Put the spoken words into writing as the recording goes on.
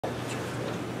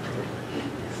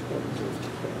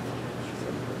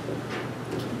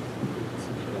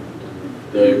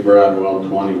Dave Brodwell,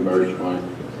 20 Birchway.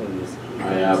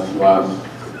 I asked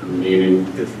last meeting,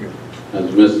 has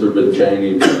Mr.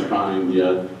 Puchaney been fined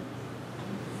yet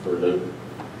for the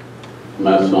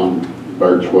mess on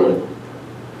Birchway?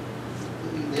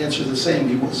 The answer is the same.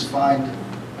 He was fined,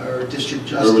 or district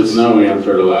justice. There was no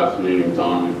answer to last meeting,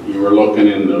 Tommy. You were looking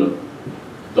into,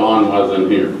 Don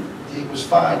wasn't here. He was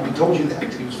fined. We told you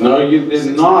that. He was fined. No, you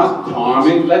did not,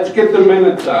 Tommy. Let's get the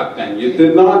minutes out then. You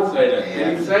did not say that.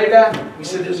 Did you say that? We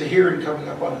said there's a hearing coming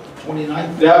up on the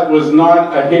 29th. That was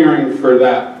not a hearing for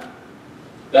that.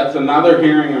 That's another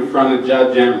hearing in front of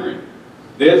Judge Emery.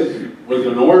 This was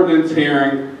an ordinance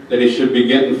hearing that he should be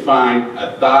getting fined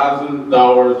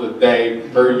 $1,000 a day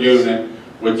per unit,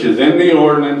 which is in the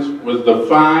ordinance. Was the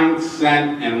fine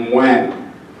sent and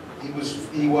when?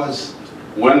 He was.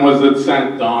 When was it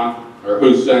sent, Don? Or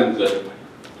who sends it?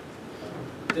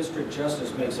 District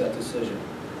Justice makes that decision.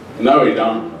 No, he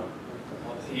don't.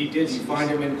 He did. He fined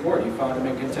him in court. He found him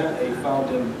in contempt. He found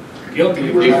him guilty.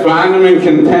 He fined him in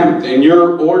contempt, and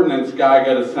your ordinance guy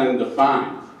got to send the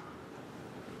fines.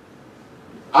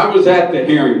 I was at the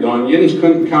hearing, Don. You just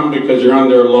couldn't come because you're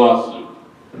under a lawsuit.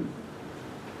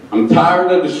 I'm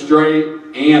tired of the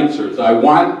straight answers. I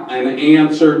want an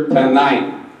answer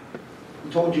tonight.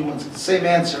 We told you once the same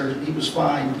answer. He was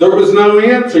fined. There was no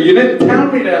answer. You didn't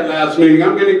tell me that last meeting.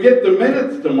 I'm going to get the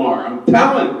minutes tomorrow. I'm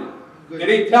telling you. Did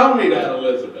he tell me that,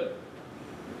 Elizabeth?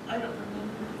 I don't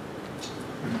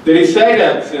remember. Did he say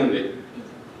that, Cindy?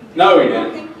 No, he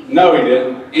didn't. No, he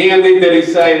didn't. Andy, did he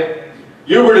say it?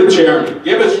 You were the chairman.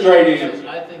 Give a straight answer.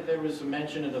 I think there was a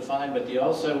mention of the fine, but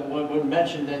what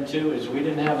mentioned then too is we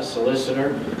didn't have a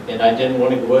solicitor, and I didn't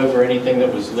want to go over anything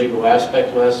that was legal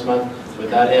aspect last month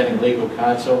without having legal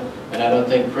counsel, and I don't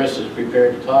think Chris is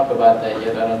prepared to talk about that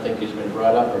yet. I don't think he's been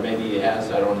brought up, or maybe he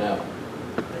has, I don't know.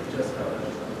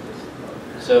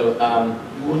 So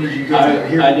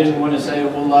I didn't want to say a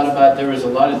whole lot about, there was a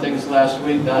lot of things last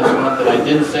month that I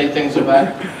didn't say things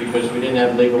about because we didn't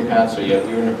have legal counsel yet.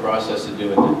 We were in the process of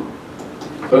doing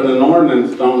that. But an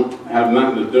ordinance don't have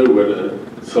nothing to do with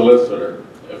a solicitor.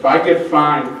 If I get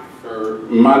fined for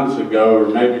months ago, or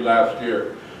maybe last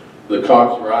year, the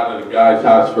cops were out of the guy's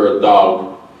house for a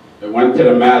dog. It went to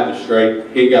the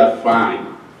magistrate, he got fined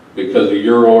because of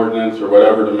your ordinance or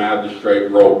whatever the magistrate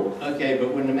wrote. Okay,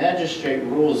 but when the magistrate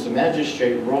rules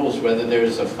whether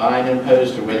there's a fine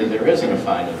imposed or whether there isn't a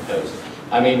fine imposed.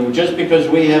 I mean, just because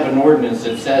we have an ordinance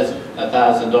that says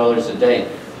 $1,000 a day,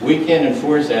 we can't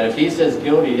enforce that. If he says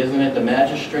guilty, isn't it the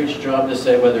magistrate's job to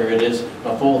say whether it is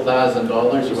a full $1,000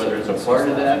 or whether it's a part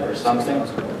of that or something?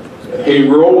 He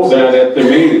ruled that at the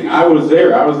meeting. I was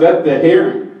there. I was at the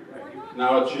hearing.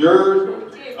 Now it's your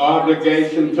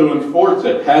obligation to enforce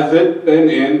it. Has it been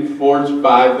enforced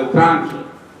by the township?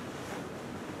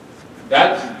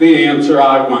 That's the answer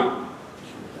I want.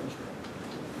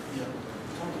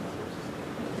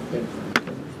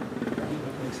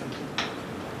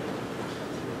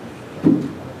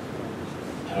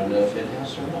 I don't know if it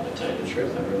has or not, to tell you the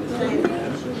truth. I really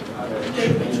don't.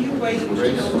 Dave, can you wait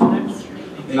until the next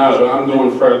meeting? No, I'm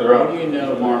going further up What do you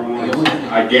know? tomorrow morning.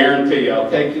 I guarantee you, I'll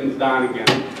take things down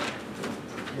again.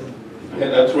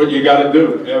 That's what you got to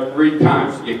do every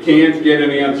time. You can't get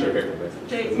an answer here.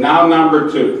 Dave, Now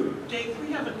number 2. Dave,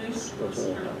 we have a new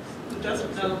solicitor who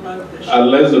doesn't know about this.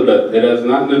 Elizabeth, it has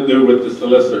nothing to do with the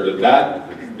solicitor. That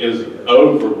is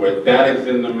over with. That is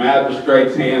in the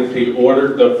magistrate's hands. He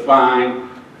ordered the fine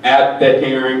at the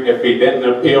hearing. If he didn't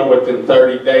appeal within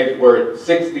 30 days, we're at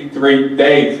 63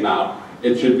 days now.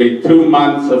 It should be 2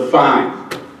 months of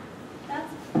fines.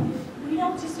 We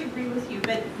don't disagree with you,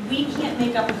 but we can't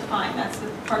make up the fine. That's the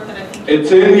part that I think.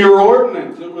 It's in your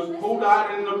ordinance. It was pulled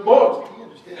out in the book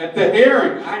at the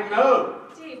hearing. I know.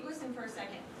 Dave, listen for a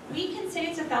second. We can say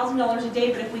it's $1,000 a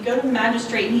day, but if we go to the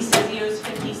magistrate and he says he owes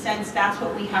 50 cents, that's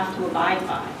what we have to abide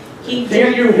by.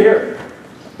 Can't you hear?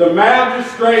 The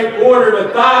magistrate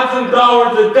ordered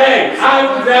 $1,000 a day.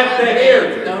 I was at the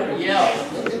hearing. Don't yell.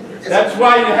 That's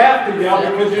why you have to yell,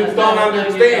 because you don't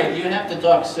understand. You have to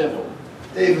talk civil.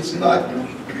 Dave, it's not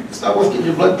worth getting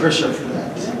your blood pressure up for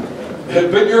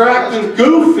that. But you're acting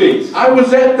goofy. I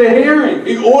was at the hearing.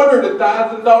 He ordered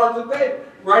 $1,000 a day,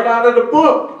 right out of the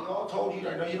book. We all told you,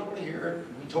 I know you don't want to hear it.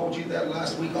 We told you that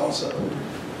last week also.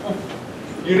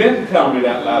 You didn't tell me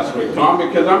that last week, Tom,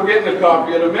 because I'm getting a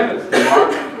copy of the minutes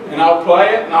tomorrow, and I'll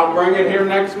play it, and I'll bring it here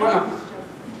next month.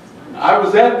 I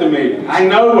was at the meeting. I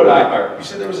know what I heard. You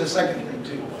said there was a second thing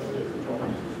too.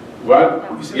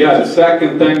 What? Yeah, the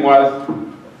second thing was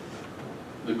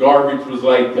the garbage was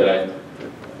late today.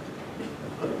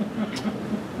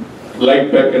 Late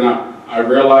picking up. I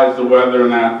realized the weather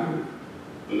and that.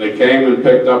 And they came and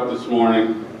picked up this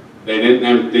morning. They didn't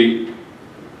empty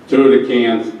 2 of the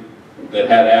cans that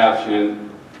had ash in.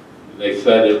 They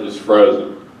said it was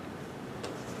frozen.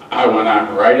 I went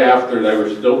out right after, they were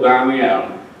still down the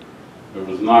alley. It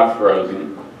was not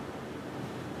frozen.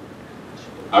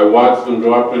 I watched them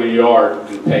go up in the yard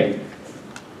and take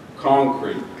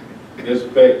concrete this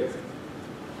big,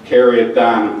 carry it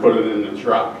down and put it in the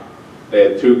truck.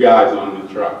 They had 2 guys on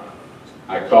the truck.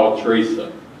 I called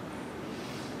Teresa.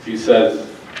 She says,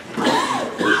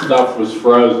 the stuff was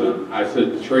frozen. I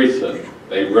said, Teresa,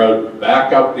 they rode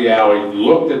back up the alley,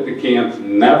 looked at the cans,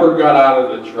 never got out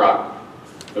of the truck.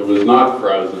 It was not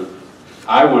frozen.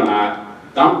 I went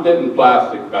out, dumped it in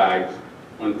plastic bags,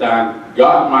 went down,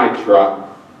 got my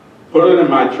truck, put it in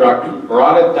my truck and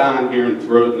brought it down here and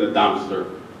threw it in the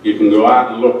dumpster. You can go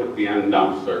out and look at the end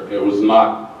dumpster. It was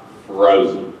not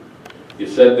frozen. You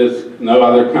said no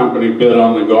other company bid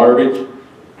on the garbage?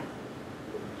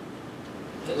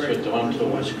 That's what the one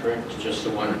told was correct, just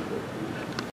the one.